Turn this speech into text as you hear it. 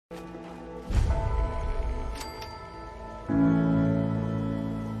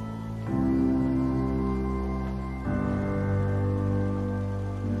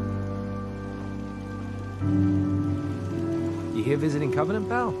visiting Covenant,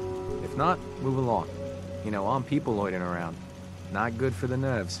 pal? If not, move along. You know, armed people loitering around. Not good for the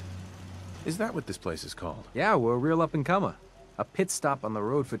nerves. Is that what this place is called? Yeah, we're a real up-and-comer. A pit stop on the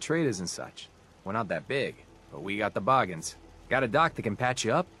road for traders and such. We're not that big, but we got the bargains. Got a doc that can patch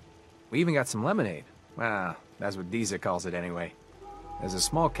you up. We even got some lemonade. Well, that's what Deezer calls it anyway. There's a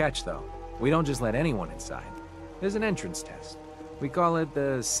small catch, though. We don't just let anyone inside. There's an entrance test. We call it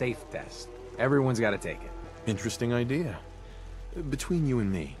the safe test. Everyone's got to take it. Interesting idea. Between you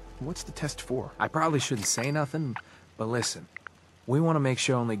and me, what's the test for? I probably shouldn't say nothing, but listen. We want to make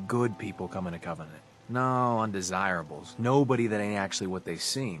sure only good people come into Covenant. No undesirables. Nobody that ain't actually what they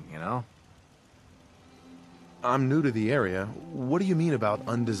seem, you know? I'm new to the area. What do you mean about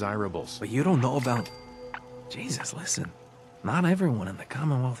undesirables? But you don't know about... Jesus, listen. Not everyone in the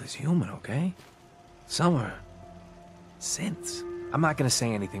Commonwealth is human, okay? Some are... synths. I'm not gonna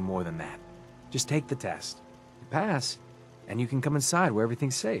say anything more than that. Just take the test. You pass, and you can come inside where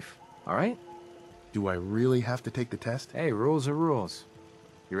everything's safe, alright? Do I really have to take the test? Hey, rules are rules.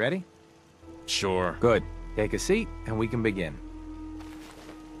 You ready? Sure. Good. Take a seat, and we can begin.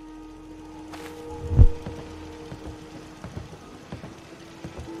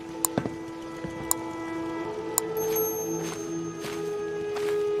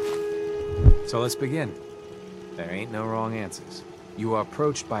 So let's begin. There ain't no wrong answers. You are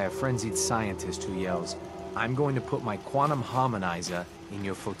approached by a frenzied scientist who yells, "I'm going to put my quantum harmonizer in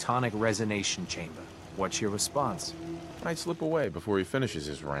your photonic resonation chamber." What's your response? I'd slip away before he finishes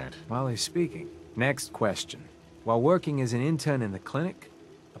his rant. While he's speaking. Next question. While working as an intern in the clinic,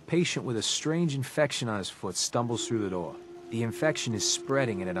 a patient with a strange infection on his foot stumbles through the door. The infection is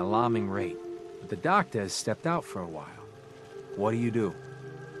spreading at an alarming rate, but the doctor has stepped out for a while. What do?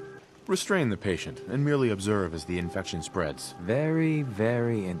 Restrain the patient and merely observe as the infection spreads. Very,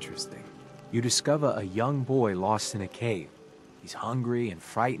 very interesting. You discover a young boy lost in a cave. He's hungry and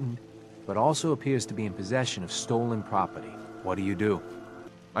frightened, but also appears to be in possession of stolen property. What do?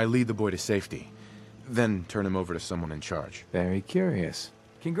 I lead the boy to safety, then turn him over to someone in charge. Very curious.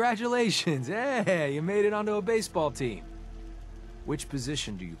 Congratulations! Hey, you made it onto a baseball team. Which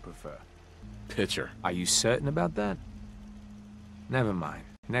position do you prefer? Pitcher. Are you certain about that? Never mind.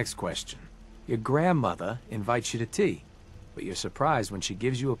 Next question. Your grandmother invites you to tea, but you're surprised when she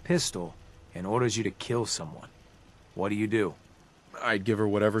gives you a pistol and orders you to kill someone. What do? I'd give her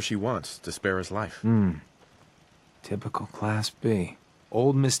whatever she wants to spare his life. Typical Class B.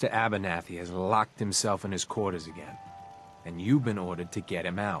 Old Mr. Abernathy has locked himself in his quarters again, and you've been ordered to get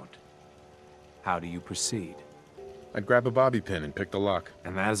him out. How do you proceed? I'd grab a bobby pin and pick the lock.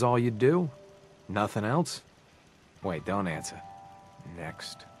 And that is all you do? Nothing else? Wait, don't answer.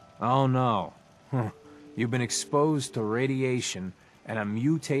 Next. Oh no. You've been exposed to radiation, and a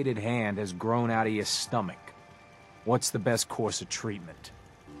mutated hand has grown out of your stomach. What's the best course of treatment?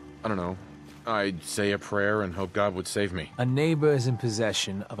 I don't know. I'd say a prayer and hope God would save me. A neighbor is in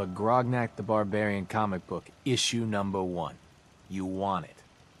possession of a Grognak the Barbarian comic book, issue number 1. You want it.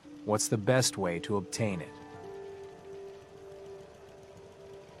 What's the best way to obtain it?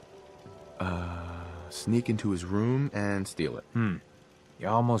 Sneak into his room and steal it. You're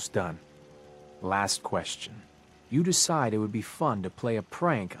almost done. Last question. You decide it would be fun to play a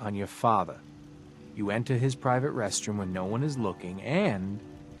prank on your father. You enter his private restroom when no one is looking, and...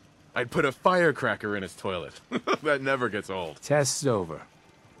 I'd put a firecracker in his toilet. That never gets old. Test's over.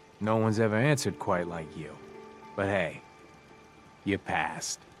 No one's ever answered quite like you. But hey, you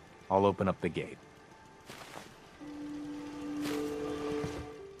passed. I'll open up the gate.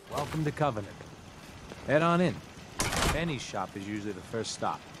 Welcome to Covenant. Head on in. Benny's shop is usually the first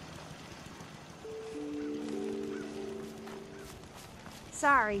stop.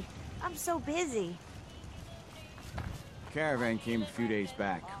 Sorry, I'm so busy. Caravan came a few days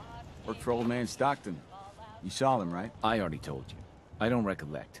back. Worked for old man Stockton. You saw them, right? I already told you. I don't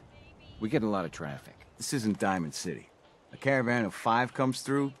recollect. We get a lot of traffic. This isn't Diamond City. A caravan of 5 comes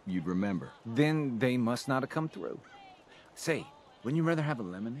through, you'd remember. Then they must not have come through. Say, wouldn't you rather have a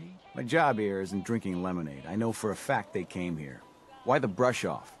lemonade? My job here isn't drinking lemonade. I know for a fact they came here. Why the brush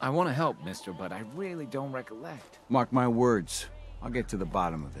off? I want to help, mister, but I really don't recollect. Mark my words. I'll get to the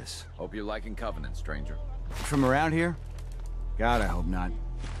bottom of this. Hope you're liking Covenant, stranger. From around here? God, I hope not.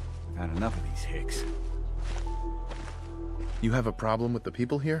 I've had enough of these hicks. You have a problem with the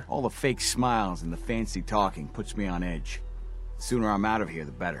people here? All the fake smiles and the fancy talking puts me on edge. The sooner I'm out of here,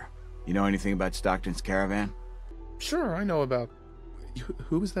 the better. You know anything about Stockton's caravan? Sure, I know about...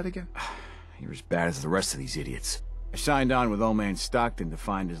 Who was that again? You're as bad as the rest of these idiots. I signed on with old man Stockton to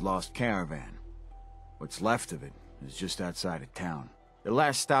find his lost caravan. What's left of it is just outside of town. The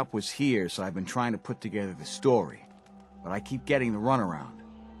last stop was here, so I've been trying to put together the story. but I keep getting the runaround.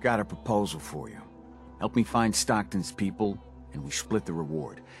 Got a proposal for you. Help me find Stockton's people, and we split the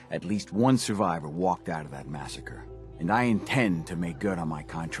reward. At least one survivor walked out of that massacre, and I intend to make good on my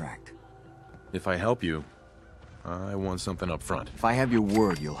contract. If I help you, I want something up front. If I have your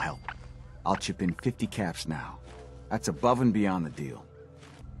word, you'll help. I'll chip in 50 caps now. That's above and beyond the deal.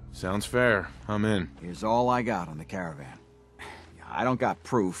 Sounds fair. I'm in. Here's all I got on the caravan. I don't got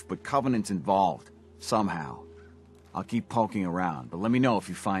proof, but Covenant's involved. Somehow. I'll keep poking around, but let me know if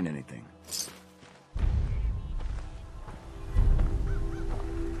you find anything.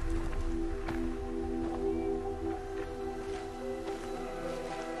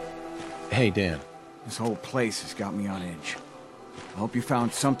 Hey, Dan. This whole place has got me on edge. I hope you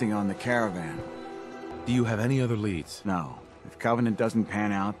found something on the caravan. Do you have any other leads? No. If Covenant doesn't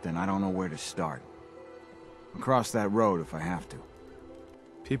pan out, then I don't know where to start. I'll cross that road if I have to.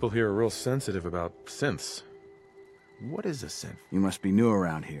 People here are real sensitive about synths. What is a synth? You must be new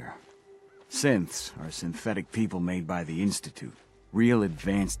around here. Synths are synthetic people made by the Institute. Real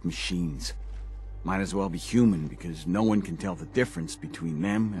advanced machines. Might as well be human because no one can tell the difference between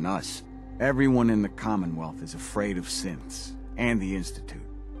them and us. Everyone in the Commonwealth is afraid of synths and the Institute.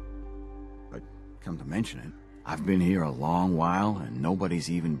 But come to mention it, I've been here a long while and nobody's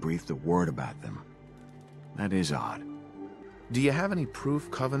even breathed a word about them. That is odd. Do you have any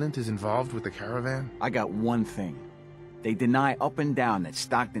proof Covenant is involved with the caravan? I got one thing. They deny up and down that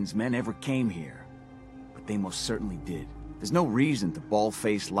Stockton's men ever came here. But they most certainly did. There's no reason to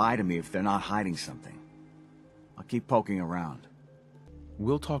bald-faced lie to me if they're not hiding something. I'll keep poking around.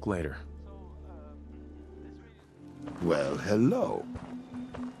 We'll talk later. Well, hello.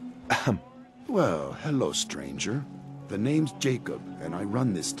 Well, hello, stranger. The name's Jacob, and I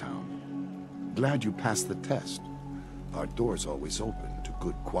run this town. Glad you passed the test. Our door's always open to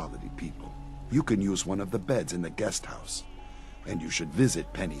good quality people. You can use one of the beds in the guest house. And you should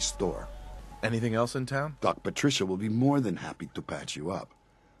visit Penny's store. Anything else in town? Doc Patricia will be more than happy to patch you up.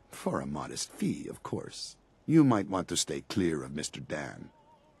 For a modest fee, of course. You might want to stay clear of Mr. Dan.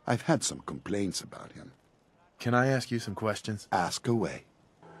 I've had some complaints about him. Can I ask you some questions? Ask away.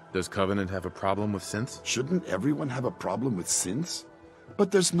 Does Covenant have a problem with synths? Shouldn't everyone have a problem with synths?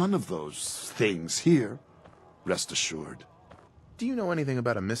 But there's none of those things here. Rest assured. Do you know anything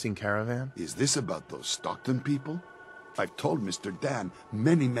about a missing caravan? Is this about those Stockton people? I've told Mr. Dan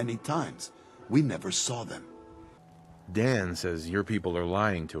many times. We never saw them. Dan says your people are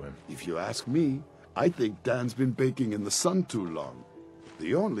lying to him. If you ask me, I think Dan's been baking in the sun too long.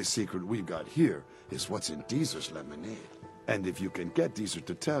 The only secret we got here is what's in Deezer's lemonade. And if you can get Deezer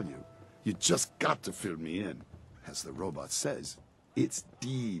to tell you, you just got to fill me in. As the robot says, it's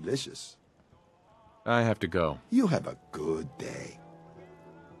delicious. I have to go. You have a good day.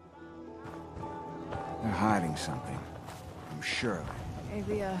 They're hiding something. I'm sure of it.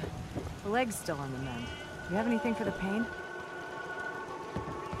 Hey, the leg's still on the mend. You have anything for the pain?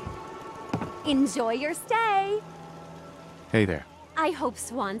 Enjoy your stay! Hey there. I hope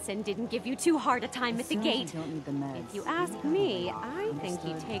Swanson didn't give you too hard a time at the gate. If you ask me, I think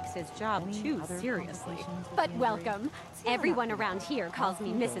he takes his job too seriously. But welcome. Everyone around here calls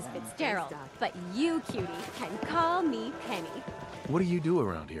me Mrs. Fitzgerald, but you, cutie, can call me Penny. What do you do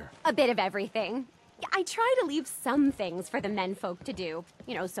around here? A bit of everything. I try to leave some things for the menfolk to do,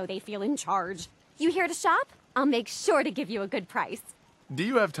 you know, so they feel in charge. You here to shop? I'll make sure to give you a good price. Do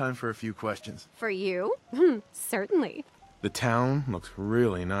you have time for a few questions? For you? Certainly. The town looks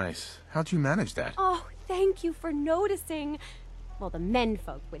really nice. How'd you manage that? Oh, thank you for noticing. Well, the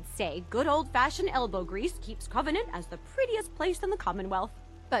menfolk would say good old-fashioned elbow grease keeps Covenant as the prettiest place in the Commonwealth.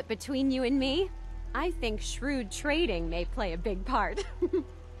 But between you and me, I think shrewd trading may play a big part.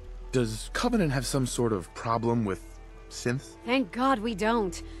 Does Covenant have some sort of problem with synths? Thank God we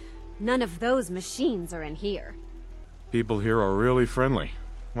don't. None of those machines are in here. People here are really friendly.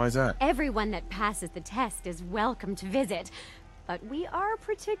 Why's that? Everyone that passes the test is welcome to visit, but we are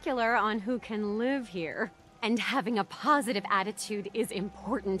particular on who can live here. And having a positive attitude is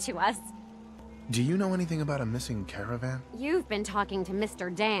important to us. Do you know anything about a missing caravan? You've been talking to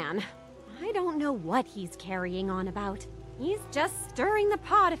Mr. Dan. I don't know what he's carrying on about. He's just stirring the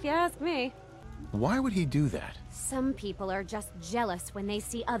pot, if you ask me. Why would he do that? Some people are just jealous when they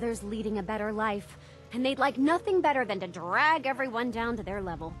see others leading a better life. And they'd like nothing better than to drag everyone down to their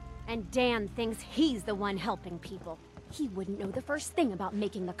level. And Dan thinks he's the one helping people. He wouldn't know the first thing about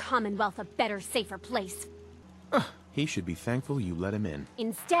making the Commonwealth a better, safer place. He should be thankful you let him in.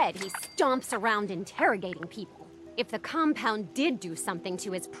 Instead, he stomps around interrogating people. If the compound did do something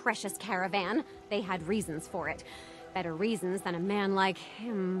to his precious caravan, they had reasons for it. Better reasons than a man like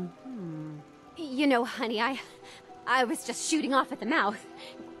him. You know, honey, I was just shooting off at the mouth.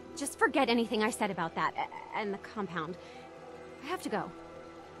 Just forget anything I said about that and the compound. I have to go.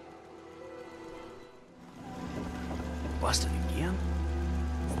 Busted again?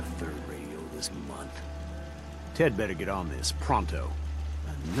 It's the third radio this month. Ted better get on this, pronto.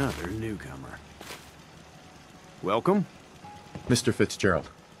 Another newcomer. Welcome. Mr. Fitzgerald.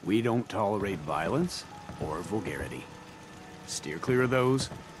 We don't tolerate violence or vulgarity. Steer clear of those,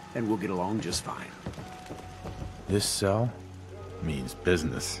 and we'll get along just fine. This cell means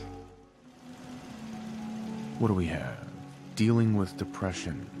business. What do we have? Dealing with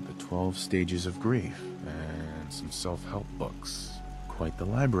depression, the 12 stages of grief, and some self-help books. Quite the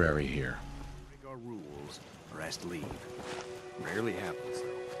library here. Break our rules, or asked to leave. Rarely happens, though.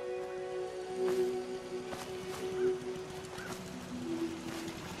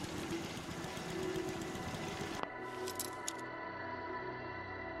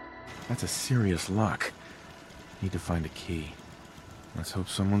 That's a serious lock. Need to find a key. Let's hope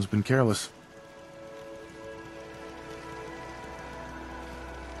someone's been careless.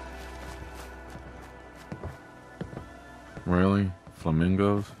 Really?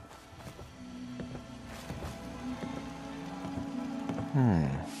 Flamingos?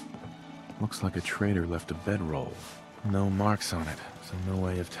 Looks like a trader left a bedroll. No marks on it, so no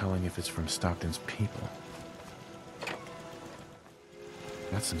way of telling if it's from Stockton's people.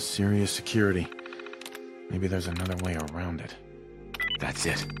 That's some serious security. Maybe there's another way around it. That's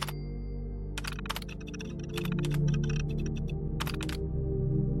it.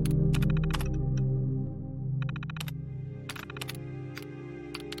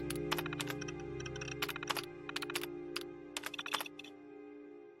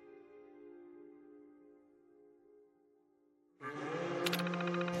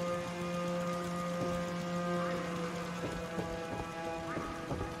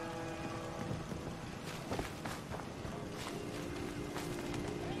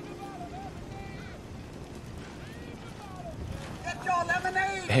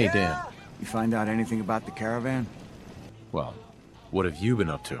 Hey, Dan. You find out anything about the caravan? Well, what have you been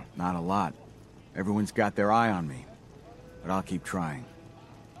up to? Not a lot. Everyone's got their eye on me. But I'll keep trying.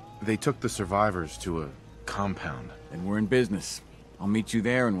 They took the survivors to a compound. And we're in business. I'll meet you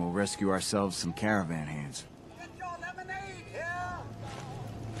there and we'll rescue ourselves some caravan hands. Get your lemonade here!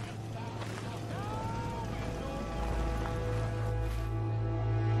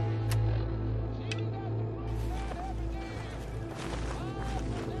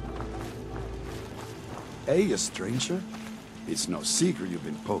 Hey, you stranger. It's no secret you've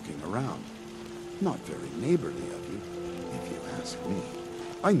been poking around. Not very neighborly of you, if you ask me.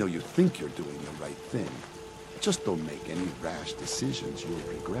 I know you think you're doing the right thing. Just don't make any rash decisions you'll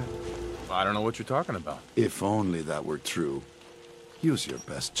regret. I don't know what you're talking about. If only that were true. Use your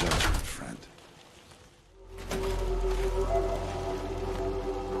best judgment, friend.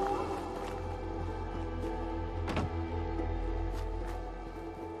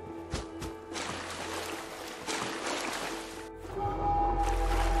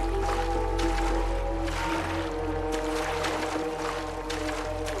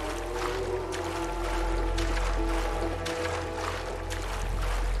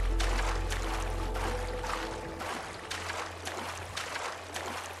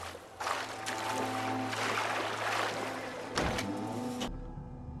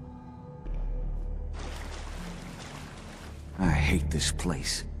 I hate this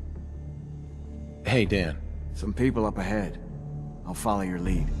place. Hey, Dan. Some people up ahead. I'll follow your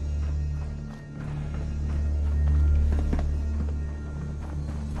lead.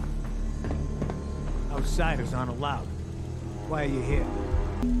 Outsiders aren't allowed. Why are you here?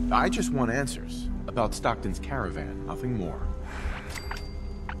 I just want answers about Stockton's caravan, nothing more.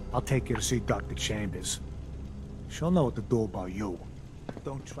 I'll take you to see Dr. Chambers. She'll know what to do about you.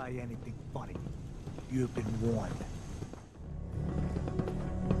 Don't try anything funny. You've been warned.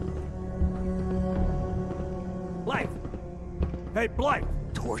 Blythe! Hey, Blythe!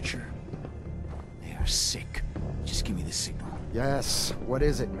 Torture. They are sick. Just give me the signal. Yes, what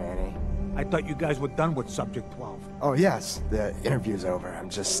is it, Manny? I thought you guys were done with Subject 12. Oh yes, the interview's over. I'm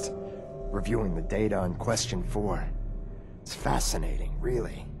just reviewing the data on Question 4. It's fascinating,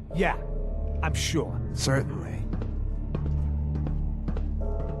 really. Yeah, I'm sure. Certainly.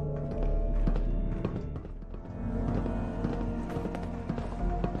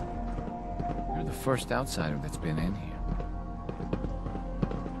 You're the first outsider that's been in here.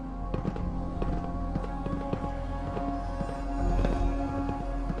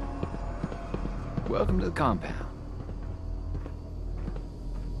 Welcome to the compound.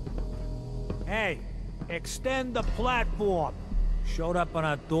 Hey, extend the platform. Showed up on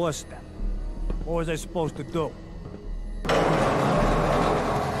our doorstep. What was I supposed to do?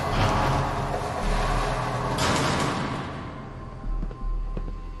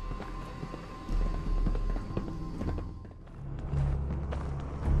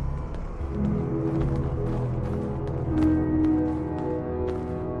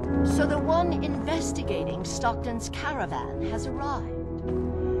 So the one investigating Stockton's caravan has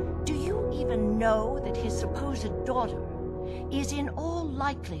arrived. Do you even know that his supposed daughter is in all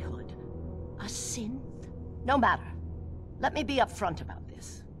likelihood a synth? No matter. Let me be upfront about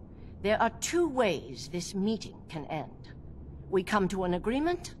this. There are two ways this meeting can end. We come to an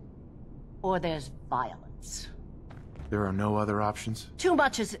agreement, or there's violence. There are no other options? Too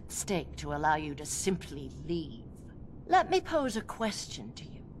much is at stake to allow you to simply leave. Let me pose a question to you.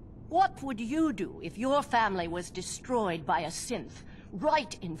 What would you do if your family was destroyed by a synth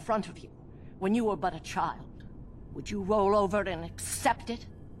right in front of you when you were but a child? Would you roll over and accept it?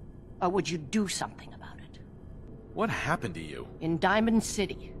 Or would you do something about it? What happened to you? In Diamond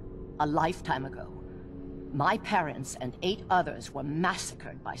City, a lifetime ago, my parents and 8 others were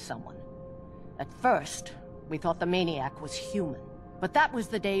massacred by someone. At first, we thought the maniac was human, but that was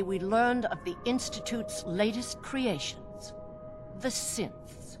the day we learned of the Institute's latest creations, the synths.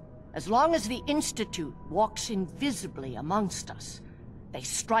 As long as the Institute walks invisibly amongst us, they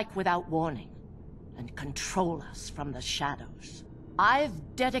strike without warning and control us from the shadows.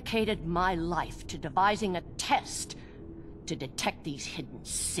 I've dedicated my life to devising a test to detect these hidden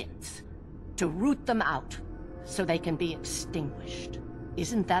synths, to root them out so they can be extinguished.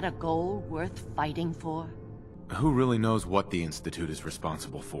 Isn't that a goal worth fighting for? Who really knows what the Institute is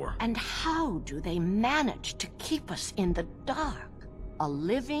responsible for? And how do they manage to keep us in the dark? A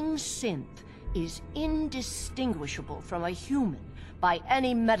living synth is indistinguishable from a human by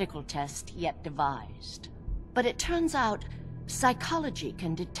any medical test yet devised. But it turns out psychology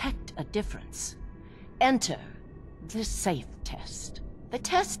can detect a difference. Enter the safe test. The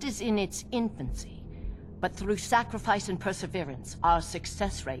test is in its infancy, but through sacrifice and perseverance, our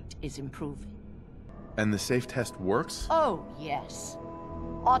success rate is improving. And the safe test works? Oh, yes.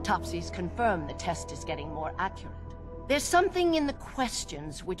 Autopsies confirm the test is getting more accurate. There's something in the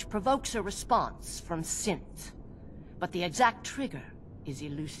questions which provokes a response from synths, but the exact trigger is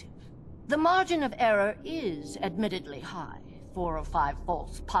elusive. The margin of error is admittedly high, 4 or 5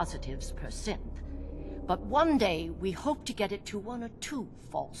 false positives per synth, but one day we hope to get it to 1 or 2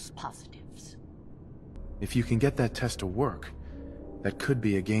 false positives. If you can get that test to work, that could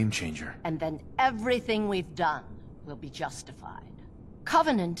be a game changer. And then everything we've done will be justified.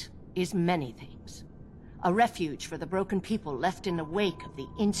 Covenant is many things. A refuge for the broken people left in the wake of the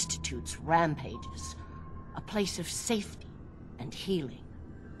Institute's rampages. A place of safety and healing.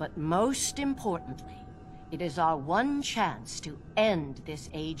 But most importantly, it is our one chance to end this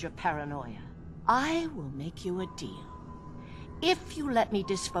age of paranoia. I will make you a deal. If you let me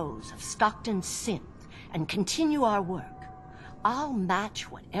dispose of Stockton's synth and continue our work, I'll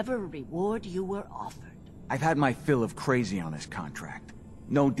match whatever reward you were offered. I've had my fill of crazy on this contract.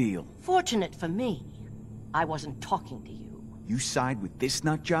 No deal. Fortunate for me, I wasn't talking to you. You side with this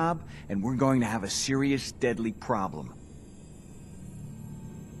nut job, and we're going to have a serious, deadly problem.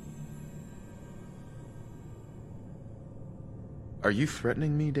 Are you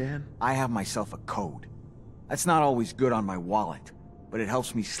threatening me, Dan? I have myself a code. That's not always good on my wallet, but it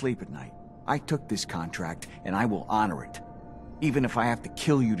helps me sleep at night. I took this contract, and I will honor it. Even if I have to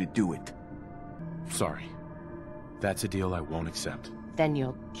kill you to do it. Sorry. That's a deal I won't accept. Then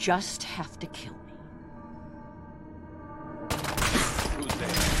you'll just have to kill me. Who's there?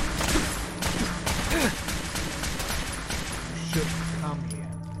 Should come here.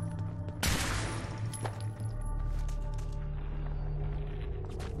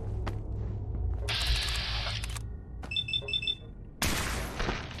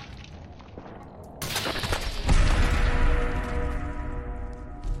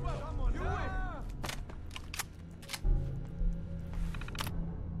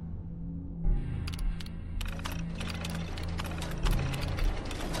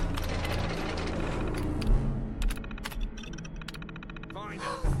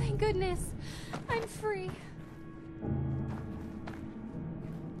 Goodness, I'm free.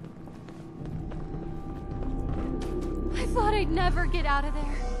 I thought I'd never get out of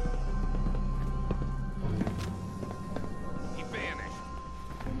there. He vanished.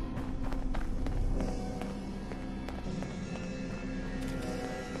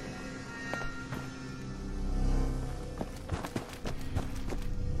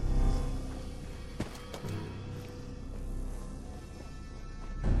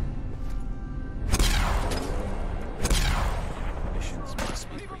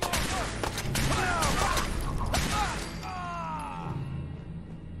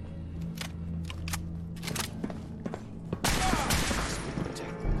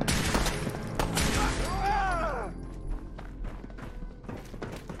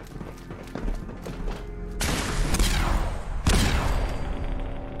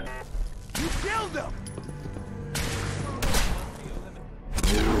 them!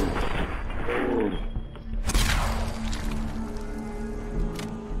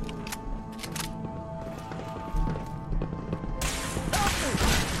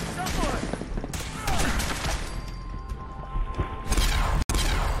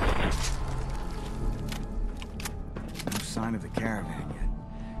 Sign of the caravan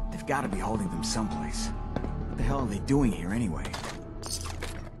yet. They've got to be holding them someplace. What the hell are they doing here anyway?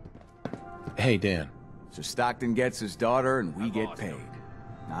 Hey, Dan. So Stockton gets his daughter and we get paid.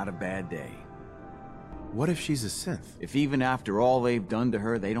 Not a bad day. What if she's a synth? If even after all they've done to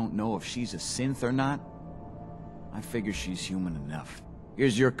her, they don't know if she's a synth or not, I figure she's human enough.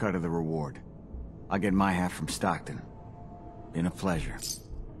 Here's your cut of the reward. I'll get my half from Stockton. Been a pleasure.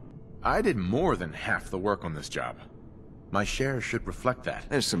 I did more than half the work on this job. My share should reflect that.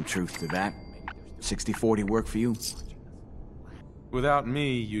 There's some truth to that. 60-40 work for you? Without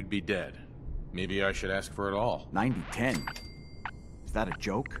me, you'd be dead. Maybe I should ask for it all. 90-10. Is that a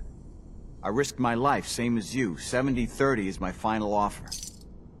joke? I risked my life, same as you. 70-30 is my final offer.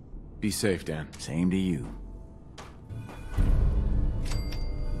 Be safe, Dan. Same to you.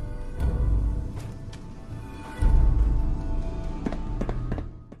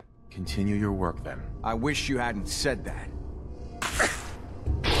 Continue your work, then. I wish you hadn't said that.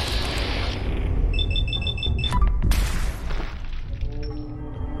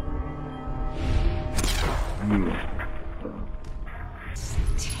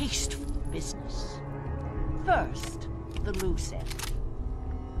 Tasteful business. First, the loose end.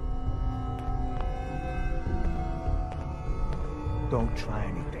 Don't try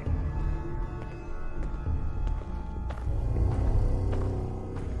anything.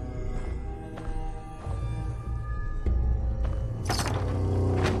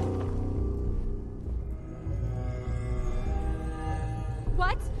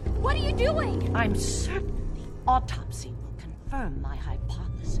 What? What are you doing? I'm certain the autopsy will confirm my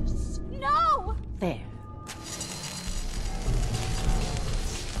hypothesis. No! There.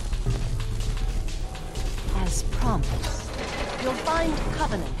 As promised, you'll find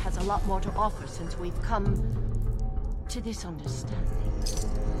Covenant has a lot more to offer since we've come to this understanding.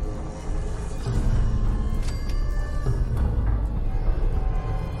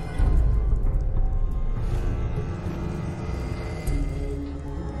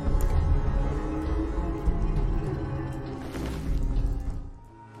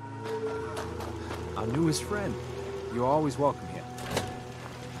 Our newest friend. You're always welcome here.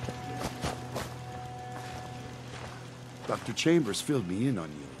 Dr. Chambers filled me in on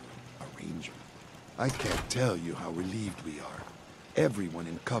you, a ranger. I can't tell you how relieved we are. Everyone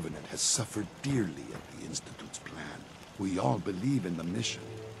in Covenant has suffered dearly at the Institute's plan. We all believe in the mission,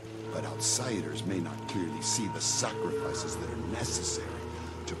 but outsiders may not clearly see the sacrifices that are necessary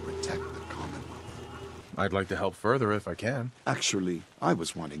to protect the Commonwealth. I'd like to help further if I can. Actually, I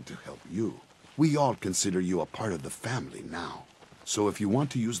was wanting to help you. We all consider you a part of the family now. So if you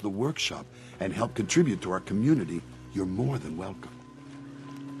want to use the workshop and help contribute to our community, you're more than welcome.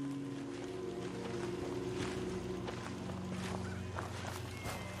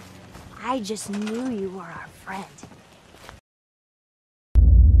 I just knew you were our friend.